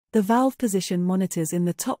The valve position monitors in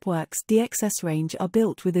the Topworx DXS range are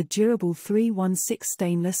built with a durable 316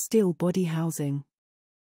 stainless steel body housing.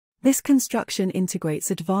 This construction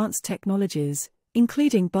integrates advanced technologies,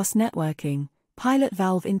 including bus networking, pilot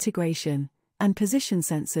valve integration, and position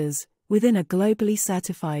sensors, within a globally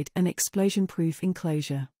certified and explosion-proof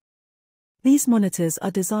enclosure. These monitors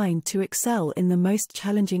are designed to excel in the most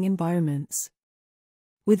challenging environments.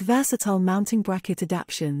 With versatile mounting bracket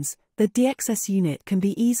adaptions, the DXS unit can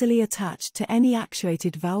be easily attached to any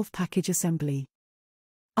actuated valve package assembly.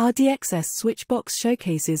 Our DXS Switch Box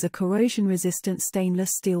showcases a corrosion-resistant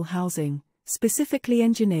stainless steel housing, specifically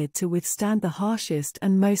engineered to withstand the harshest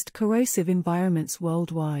and most corrosive environments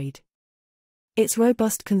worldwide. Its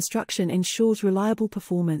robust construction ensures reliable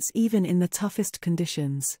performance even in the toughest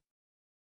conditions.